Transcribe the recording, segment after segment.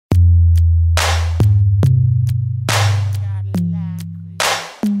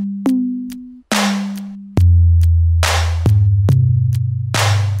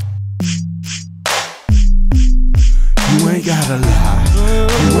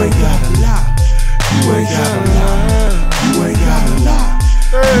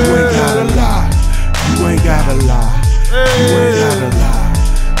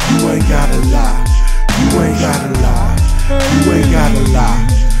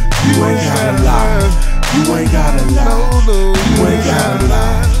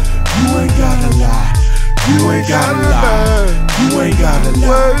ain't gotta lie. You ain't gotta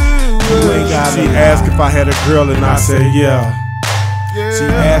lie. You ain't gotta lie. She asked if I had a girl and I said yeah. She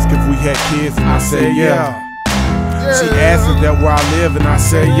asked if we had kids and I said yeah. She asked if that where I live and I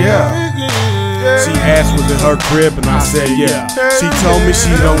said yeah. She asked was it her crib and I said yeah. She told me she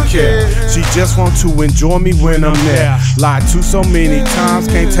don't care. She just want to enjoy me when I'm there. Lied to so many times,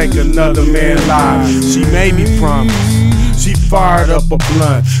 can't take another man alive. She made me promise. She fired up a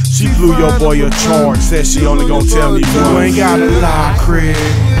blunt. She blew your boy a charge. Said she only gon' tell me you ain't gotta lie, Craig.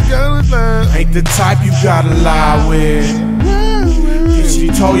 Ain't the type you gotta lie with. She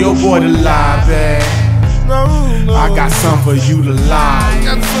told your boy to lie back. I got something for you to lie. You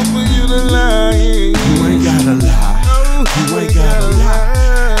ain't gotta lie. You ain't gotta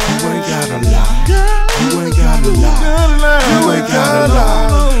lie. You ain't gotta lie. You ain't gotta lie. You ain't gotta lie.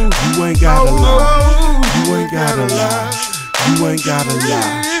 You ain't gotta lie. You ain't gotta lie. You ain't gotta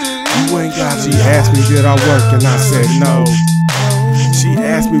lie. You ain't gotta lie. She asked me did I work and I said no. She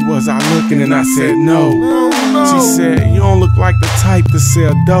asked me was I looking and I said no. She said you don't look like the type to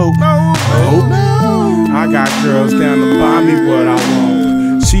sell dope. Nope. I got girls down to buy me what I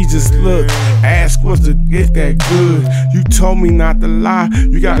want. She just looked, asked what's to get that good. You told me not to lie,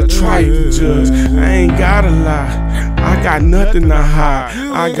 you gotta try it to judge. I ain't gotta lie, I got nothing to hide.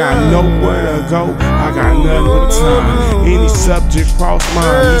 I got nowhere to go, I got nothing but time. Any subject cross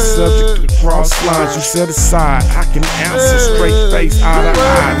mine, any subject to cross lines you set aside. I can answer straight face, eye to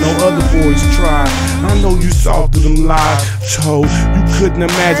eye, no other boys try. I know you saw through them lies, Cho. You couldn't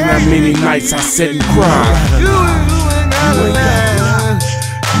imagine how many nights I sat and cried. You ain't gotta lie.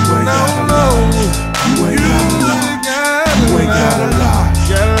 You ain't gotta lie. You ain't gotta lie. You ain't gotta lie.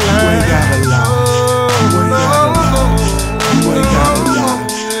 You ain't gotta lie. You ain't gotta lie. You ain't gotta lie.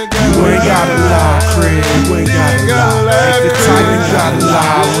 You ain't gotta lie, Craig. You ain't gotta lie. Ain't the type you gotta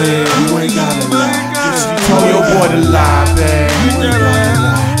lie with. You ain't gotta lie. She told your boy to lie back. You ain't gotta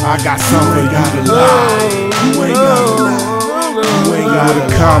lie. I got something you gotta lie. You ain't gotta lie. You ain't gotta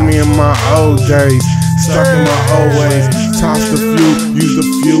call me in my old days. Stuck in my old ways. Tossed a few, used a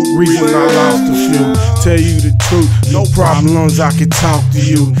few, reason I lost a few. Tell you the truth, no problem long as I can talk to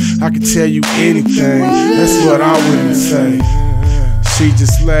you. I can tell you anything, that's what I wouldn't say. She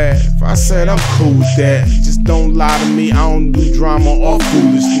just laughed, I said I'm cool with that. Just don't lie to me, I don't do drama or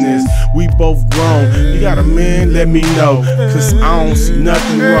foolishness. We both grown, you got a man, let me know. Cause I don't see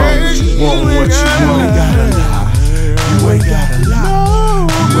nothing wrong with you want what you want. You ain't gotta lie, you ain't gotta lie.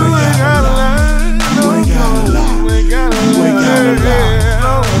 You ain't gotta lie. You ain't gotta lie. You ain't gotta lie.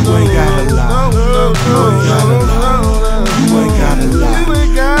 You ain't gotta lie. You ain't gotta lie. You ain't gotta lie.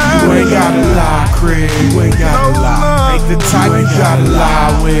 You ain't gotta lie, Craig. You ain't gotta lie. Ain't the type you gotta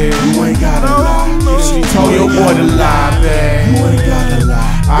lie with. You ain't gotta lie. She told your boy to lie back. You ain't gotta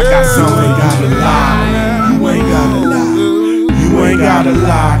lie. I got something you gotta lie. You ain't gotta lie. You ain't gotta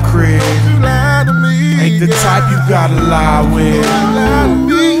lie, Craig. Ain't the type you gotta lie with.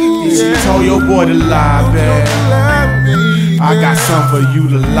 She told your boy to lie back. I got something for you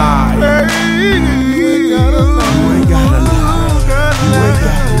to lie. You ain't gotta lie.